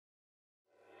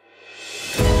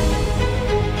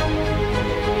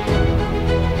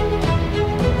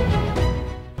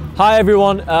Hi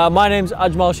everyone, my name's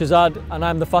Ajmal Shahzad and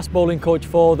I'm the fast bowling coach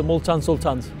for the Multan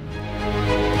Sultans.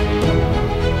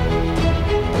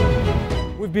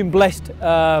 We've been blessed,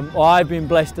 or I've been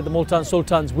blessed at the Multan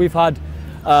Sultans. We've got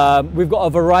a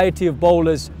variety of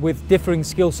bowlers with differing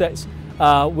skill sets,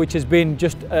 which has been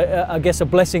just, I guess, a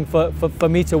blessing for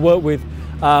me to work with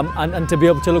and to be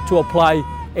able to look to apply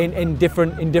in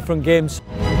different games.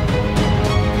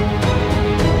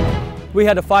 We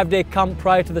had a 5-day camp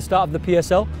prior to the start of the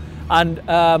PSL, and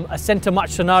a centre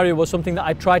match scenario was something that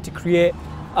I tried to create.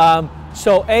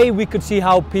 So we could see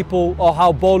how people or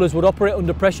how bowlers would operate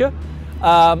under pressure,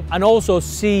 and also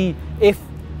see if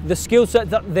the skill set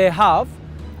that they have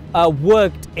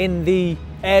worked in the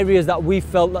areas that we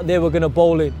felt that they were going to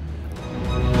bowl in.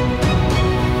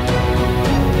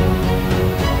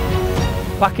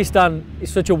 Pakistan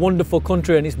is such a wonderful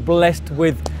country and it's blessed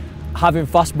with having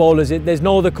fast bowlers. There's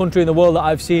no other country in the world that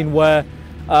I've seen where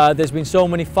there's been so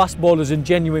many fast bowlers and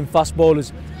genuine fast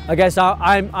bowlers. I guess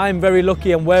I'm very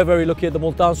lucky, and we're very lucky at the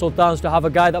Multan Sultans to have a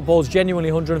guy that bowls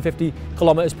genuinely 150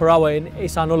 kilometres per hour in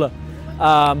Ihsanullah.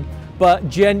 But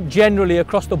generally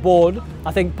across the board,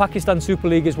 I think Pakistan Super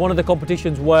League is one of the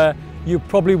competitions where you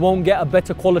probably won't get a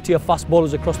better quality of fast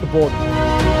bowlers across the board.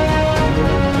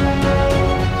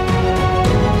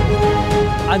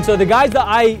 And so the guys that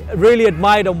I really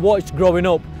admired and watched growing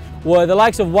up were the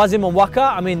likes of Wasim and Waka.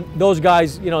 I mean, those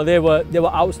guys, you know, they were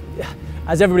out,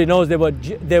 as everybody knows,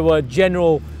 they were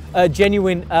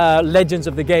genuine legends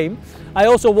of the game. I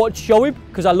also watched Shoaib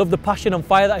because I love the passion and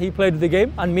fire that he played with the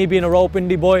game, and me being a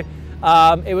Rawalpindi boy,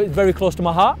 it was very close to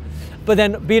my heart. But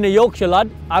then being a Yorkshire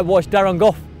lad, I watched Darren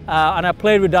Gough, and I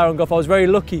played with Darren Gough. I was very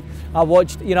lucky. I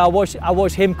watched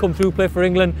him come through, play for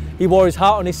England. He wore his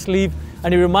heart on his sleeve,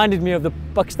 and he reminded me of the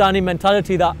Pakistani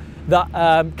mentality that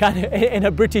kind of in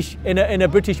a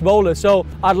British bowler. So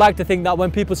I'd like to think that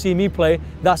when people see me play,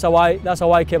 that's how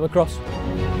I came across.